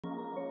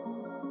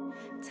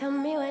Tell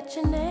me what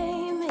your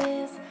name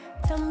is.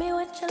 Tell me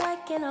what you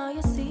like and all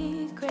your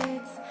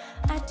secrets.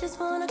 I just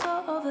wanna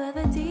go over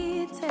the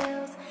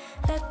details.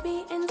 Let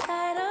me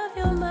inside of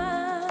your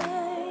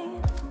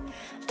mind.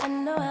 I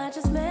know I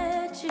just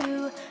met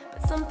you,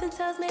 but something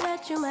tells me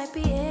that you might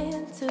be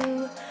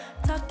into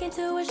talking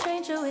to a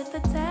stranger with a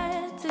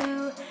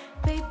tattoo.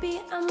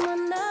 Baby, I'm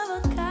one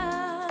of a kind.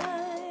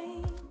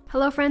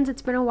 Hello friends,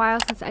 it's been a while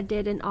since I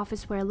did an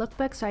Officewear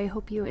lookbook, so I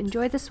hope you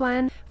enjoyed this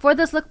one. For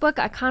this lookbook,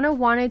 I kind of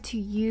wanted to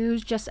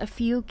use just a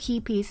few key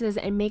pieces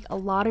and make a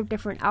lot of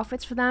different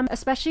outfits for them,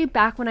 especially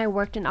back when I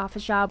worked in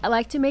office job. I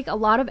like to make a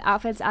lot of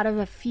outfits out of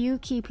a few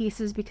key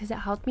pieces because it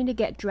helped me to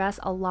get dressed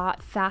a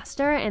lot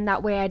faster, and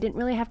that way I didn't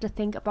really have to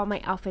think about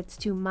my outfits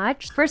too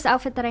much. First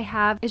outfit that I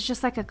have is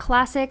just like a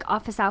classic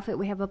office outfit.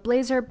 We have a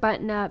blazer,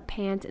 button-up,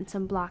 pants, and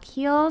some black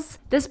heels.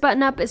 This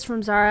button-up is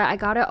from Zara. I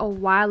got it a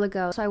while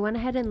ago, so I went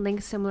ahead and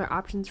linked similar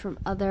options from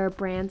other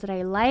brands that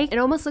I like. It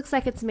almost looks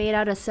like it's made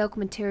out of silk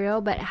material,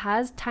 but it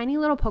has tiny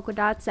little polka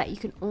dots that you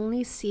can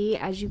only see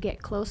as you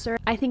get closer.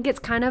 I think it's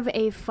kind of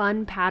a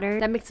fun pattern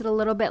that makes it a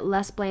little bit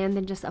less bland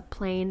than just a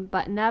plain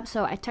button up.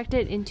 So I tucked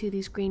it into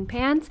these green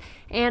pants,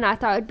 and I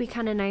thought it'd be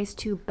kind of nice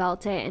to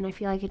belt it, and I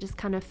feel like it just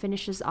kind of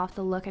finishes off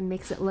the look and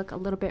makes it look a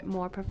little bit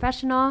more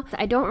professional.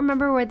 I don't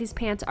remember where these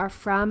pants are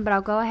from, but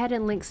I'll go ahead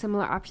and link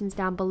similar options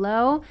down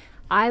below.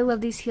 I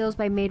love these heels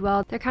by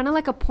Madewell. They're kind of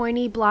like a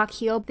pointy block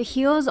heel. The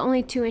heel is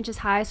only 2 inches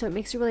high, so it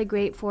makes it really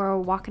great for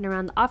walking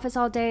around the office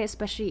all day,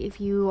 especially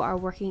if you are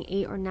working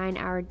 8 or 9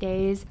 hour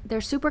days.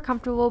 They're super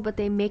comfortable, but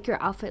they make your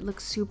outfit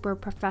look super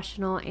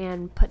professional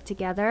and put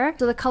together.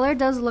 So the color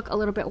does look a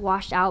little bit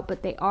washed out,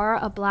 but they are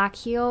a black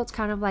heel. It's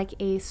kind of like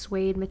a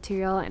suede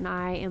material, and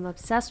I am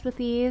obsessed with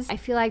these. I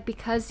feel like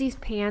because these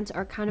pants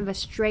are kind of a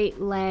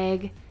straight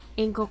leg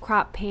ankle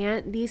crop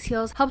pant, these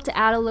heels help to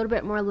add a little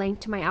bit more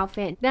length to my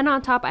outfit. Then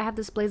on top, I have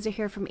this blazer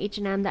here from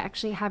H&M that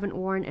actually I haven't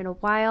worn in a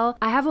while.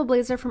 I have a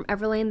blazer from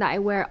Everlane that I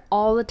wear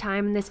all the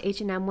time, and this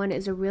H&M one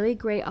is a really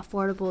great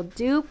affordable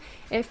dupe.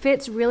 It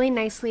fits really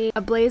nicely. A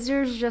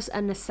blazer is just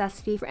a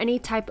necessity for any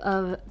type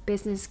of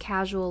business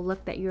casual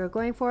look that you're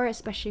going for,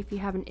 especially if you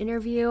have an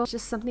interview. It's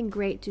just something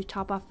great to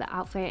top off the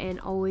outfit and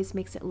always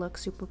makes it look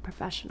super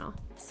professional.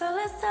 So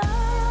let's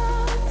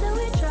talk till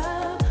we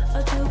drop,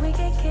 or till we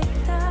get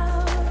kicked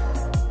out.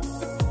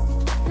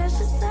 Let's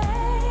just say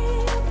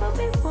what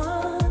we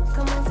want.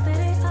 Come on, spit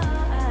it all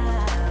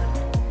out.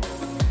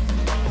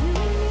 You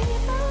and me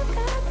both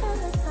got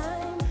the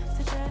time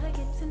to try to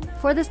get to know.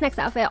 For this next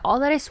outfit, all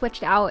that I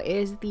switched out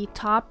is the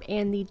top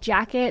and the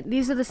jacket.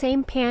 These are the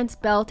same pants,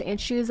 belt,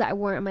 and shoes that I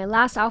wore in my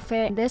last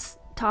outfit. This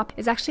top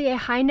is actually a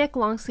high neck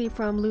long sleeve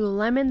from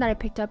Lululemon that I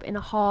picked up in a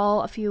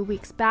haul a few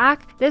weeks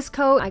back. This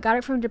coat, I got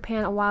it from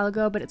Japan a while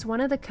ago, but it's one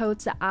of the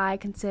coats that I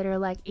consider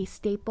like a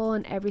staple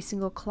in every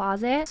single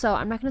closet. So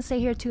I'm not going to stay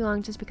here too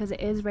long just because it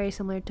is very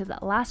similar to the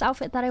last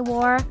outfit that I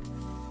wore.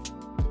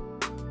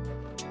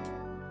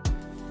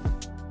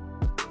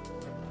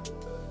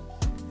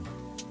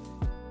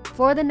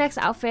 For the next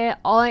outfit,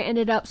 all I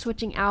ended up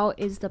switching out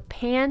is the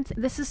pants.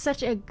 This is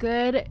such a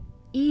good,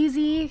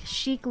 easy,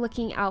 chic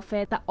looking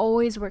outfit that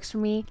always works for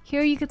me.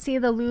 Here you can see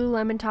the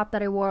Lululemon top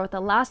that I wore with the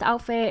last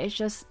outfit. It's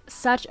just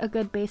such a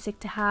good basic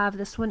to have.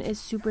 This one is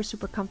super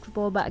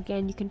comfortable, but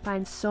again, you can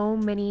find so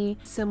many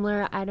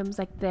similar items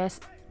like this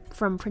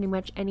from pretty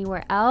much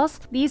anywhere else.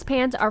 These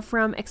pants are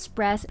from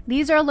Express.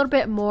 These are a little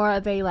bit more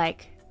of a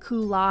like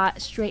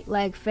culotte straight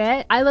leg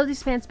fit. I love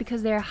these pants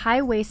because they're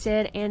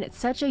high-waisted and it's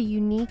such a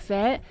unique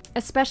fit,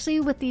 especially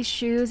with these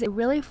shoes. It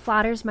really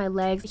flatters my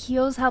legs. The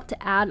heels help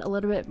to add a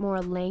little bit more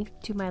length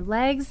to my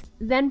legs.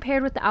 Then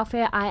paired with the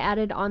outfit, I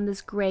added on this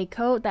gray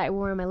coat that I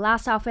wore in my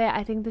last outfit.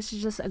 I think this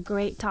is just a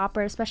great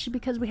topper, especially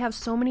because we have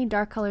so many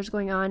dark colors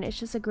going on. It's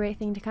just a great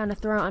thing to kind of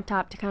throw on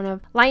top to kind of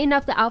lighten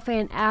up the outfit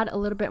and add a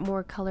little bit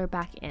more color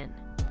back in.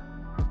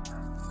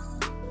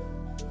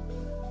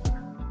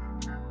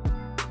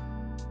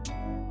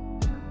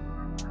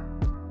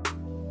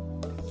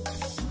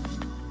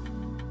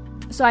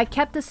 So I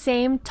kept the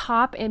same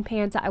top and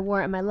pants that I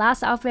wore in my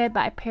last outfit,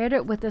 but I paired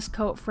it with this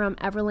coat from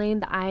Everlane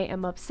that I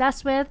am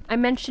obsessed with. I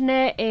mentioned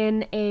it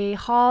in a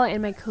haul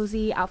in my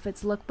Cozy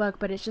Outfits lookbook,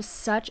 but it's just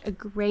such a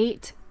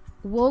great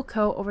wool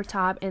coat over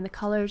top, and the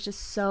color is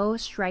just so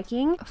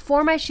striking.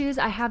 For my shoes,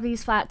 I have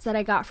these flats that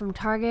I got from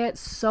Target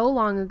so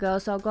long ago,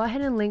 so I'll go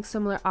ahead and link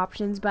similar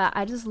options, but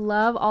I just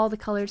love all the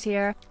colors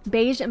here.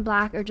 Beige and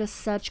black are just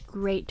such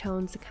great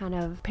tones to kind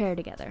of pair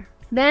together.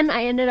 Then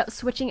I ended up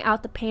switching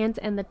out the pants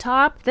and the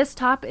top. This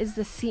top is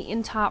the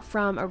Seton top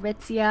from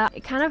Aritzia.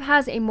 It kind of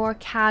has a more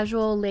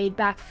casual laid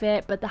back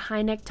fit, but the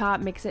high neck top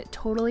makes it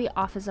totally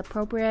office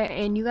appropriate,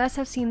 and you guys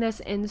have seen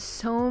this in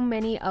so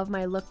many of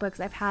my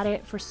lookbooks. I've had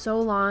it for so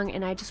long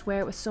and I just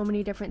wear it with so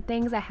many different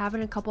things. I have it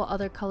in a couple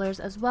other colors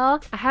as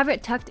well. I have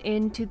it tucked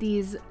into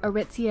these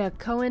Aritzia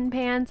Cohen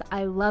pants.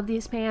 I love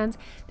these pants.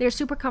 They're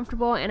super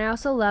comfortable, and I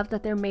also love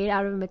that they're made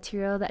out of a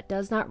material that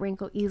does not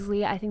wrinkle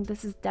easily. I think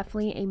this is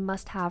definitely a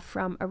must-have from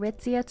from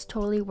Aritzia. It's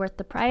totally worth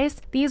the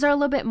price. These are a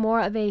little bit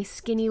more of a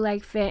skinny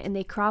leg fit and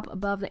they crop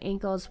above the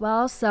ankle as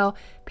well. So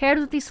paired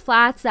with these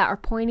flats that are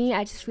pointy,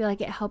 I just feel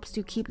like it helps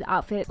to keep the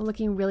outfit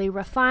looking really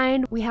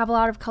refined. We have a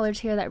lot of colors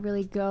here that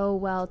really go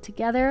well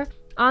together.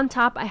 On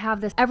top, I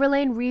have this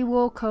Everlane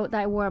Rewool coat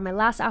that I wore on my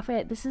last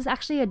outfit. This is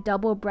actually a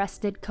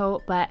double-breasted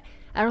coat, but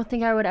I don't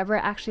think I would ever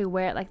actually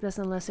wear it like this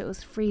unless it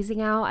was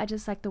freezing out. I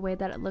just like the way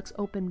that it looks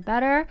open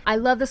better. I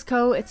love this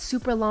coat. It's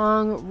super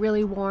long,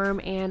 really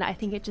warm, and I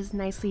think it just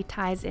nicely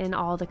ties in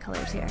all the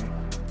colors here.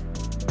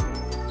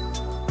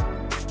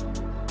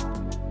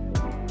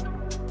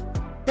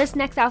 This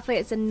next outfit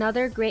is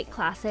another great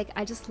classic.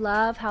 I just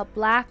love how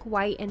black,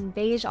 white, and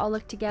beige all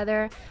look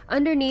together.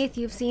 Underneath,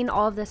 you've seen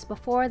all of this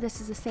before. This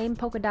is the same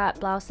polka dot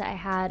blouse that I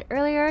had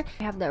earlier.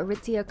 I have the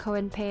Aritzia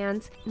Cohen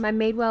pants, my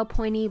Madewell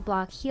pointy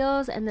block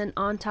heels, and then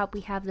on top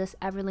we have this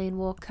Everlane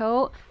wool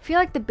coat. I feel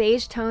like the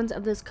beige tones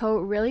of this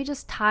coat really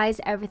just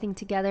ties everything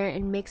together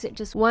and makes it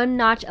just one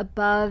notch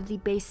above the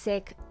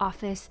basic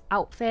office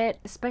outfit,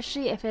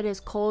 especially if it is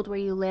cold where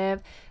you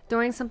live.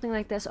 Throwing something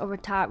like this over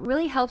top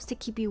really helps to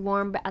keep you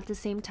warm, but at the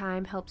same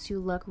time helps you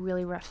look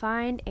really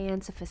refined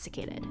and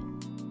sophisticated.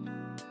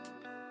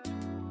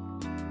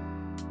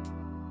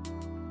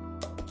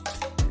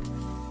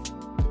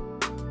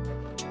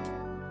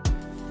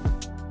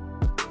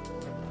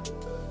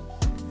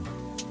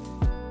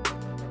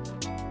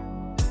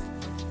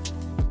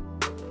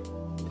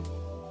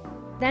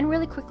 Then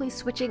really quickly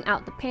switching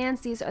out the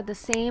pants. These are the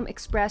same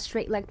express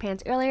straight leg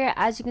pants earlier.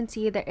 As you can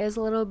see, there is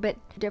a little bit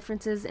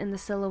differences in the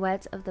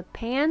silhouettes of the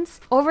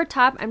pants. Over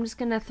top, I'm just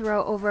gonna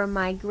throw over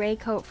my gray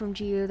coat from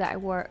GU that I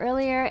wore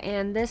earlier,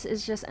 and this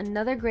is just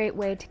another great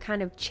way to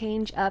kind of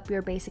change up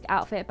your basic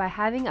outfit by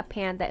having a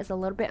pant that is a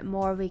little bit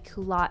more of a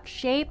culotte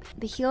shape.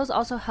 The heels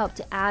also help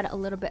to add a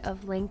little bit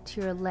of length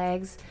to your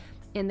legs,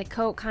 and the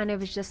coat kind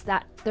of is just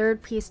that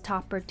third piece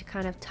topper to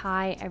kind of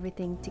tie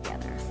everything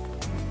together.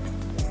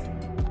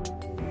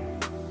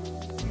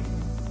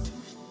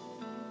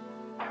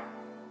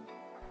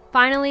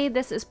 Finally,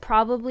 this is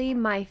probably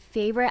my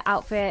favorite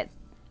outfit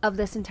of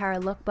this entire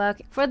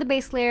lookbook. For the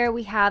base layer,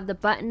 we have the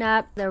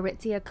button-up, the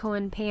Aritzia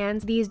Cohen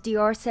pants, these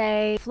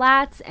D'Orsay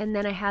flats, and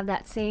then I have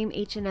that same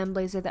H&M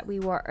blazer that we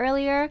wore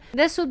earlier.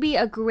 This would be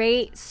a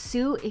great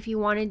suit if you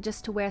wanted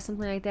just to wear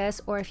something like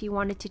this, or if you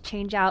wanted to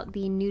change out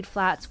the nude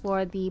flats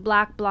for the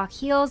black block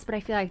heels, but I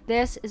feel like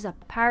this is a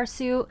power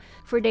suit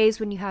for days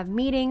when you have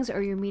meetings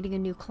or you're meeting a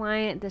new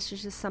client. This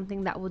is just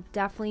something that will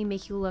definitely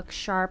make you look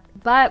sharp.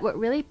 But what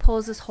really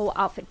pulls this whole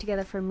outfit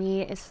together for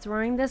me is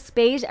throwing this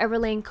beige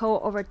Everlane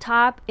coat over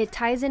top. It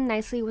ties in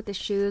nicely with the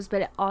shoes,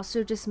 but it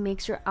also just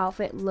makes your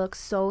outfit look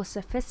so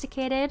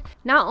sophisticated.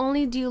 Not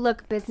only do you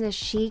look business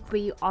chic, but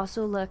you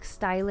also look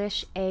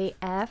stylish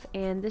AF,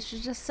 and this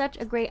is just such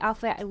a great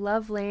outfit. I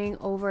love layering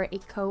over a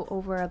coat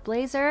over a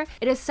blazer.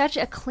 It is such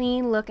a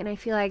clean look, and I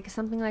feel like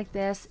something like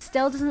this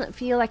still doesn't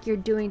feel like you're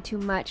doing too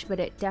much, but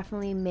it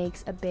definitely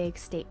makes a big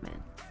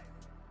statement.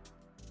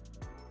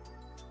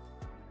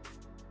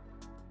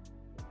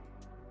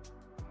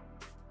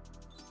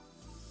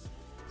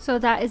 So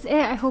that is it.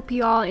 I hope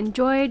you all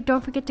enjoyed.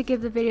 Don't forget to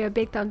give the video a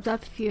big thumbs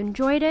up if you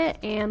enjoyed it,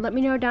 and let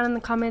me know down in the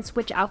comments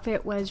which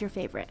outfit was your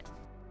favorite.